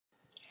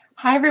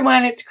Hi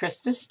everyone, it's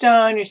Krista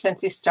Stone, your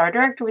Scentsy Star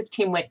Director with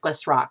Team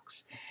Wickless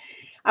Rocks.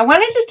 I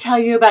wanted to tell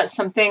you about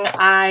something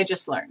I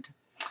just learned.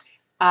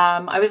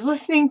 I was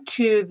listening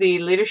to the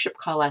leadership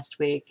call last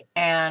week,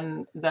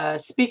 and the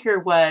speaker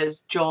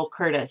was Joel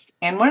Curtis.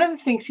 And one of the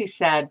things he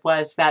said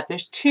was that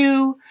there's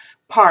two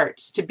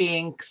parts to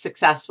being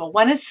successful.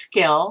 One is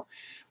skill,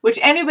 which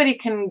anybody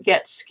can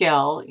get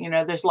skill. You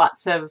know, there's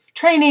lots of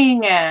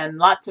training and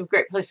lots of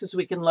great places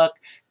we can look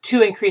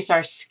to increase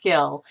our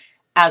skill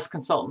as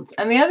consultants.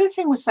 And the other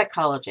thing was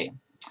psychology.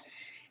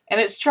 And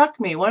it struck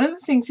me, one of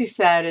the things he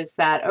said is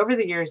that over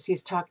the years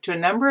he's talked to a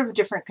number of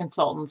different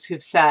consultants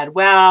who've said,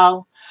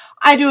 well,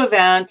 I do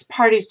events,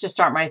 parties just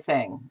aren't my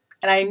thing.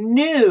 And I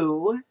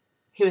knew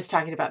he was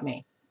talking about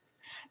me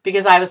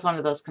because I was one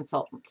of those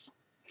consultants.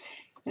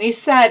 And he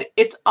said,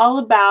 it's all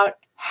about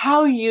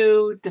how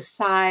you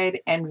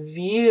decide and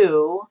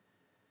view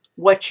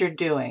what you're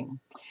doing.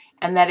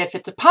 And that if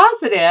it's a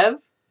positive,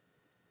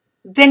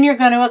 then you're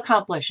going to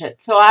accomplish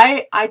it. So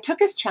I took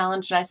his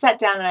challenge and I sat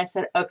down and I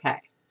said, okay,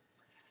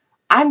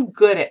 I'm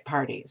good at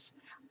parties.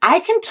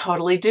 I can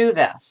totally do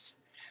this.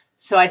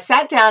 So I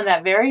sat down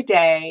that very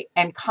day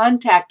and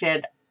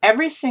contacted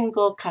every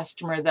single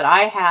customer that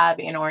I have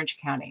in Orange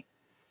County.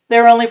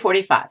 There were only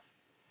 45.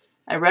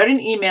 I wrote an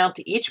email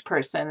to each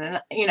person,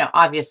 and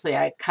obviously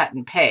I cut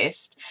and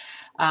paste,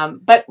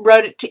 but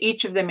wrote it to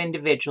each of them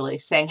individually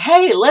saying,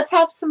 hey, let's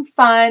have some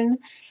fun.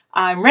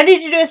 I'm ready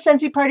to do a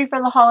Scentsy party for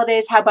the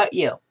holidays. How about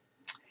you?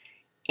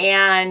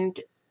 And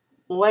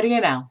what do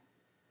you know?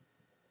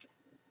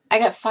 I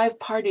got 5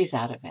 parties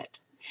out of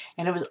it.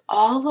 And it was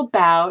all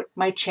about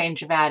my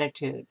change of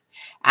attitude.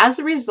 As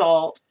a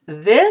result,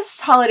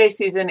 this holiday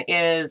season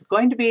is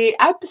going to be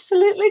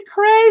absolutely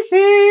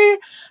crazy.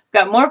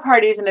 Got more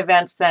parties and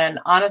events than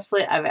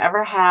honestly I've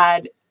ever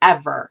had,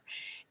 ever.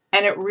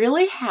 And it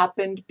really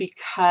happened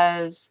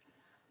because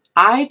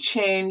I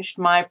changed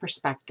my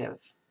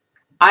perspective.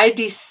 I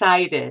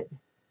decided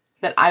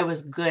that I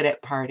was good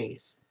at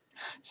parties.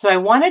 So I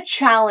want to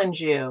challenge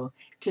you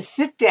to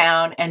sit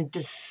down and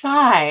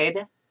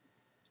decide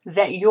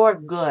that you're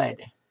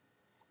good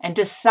and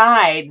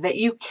decide that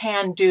you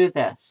can do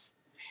this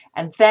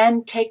and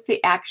then take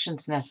the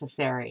actions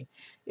necessary.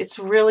 It's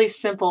really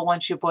simple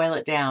once you boil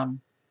it down.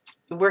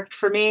 It worked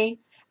for me,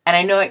 and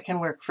I know it can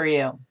work for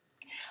you.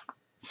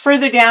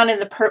 Further down in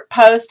the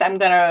post, I'm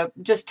going to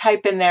just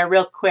type in there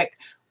real quick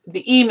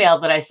the email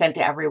that I sent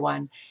to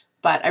everyone.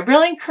 But I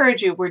really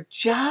encourage you, we're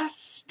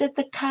just at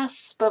the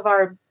cusp of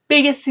our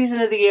biggest season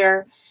of the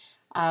year.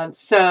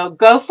 So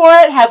go for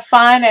it, have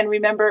fun, and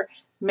remember,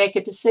 make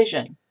a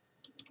decision.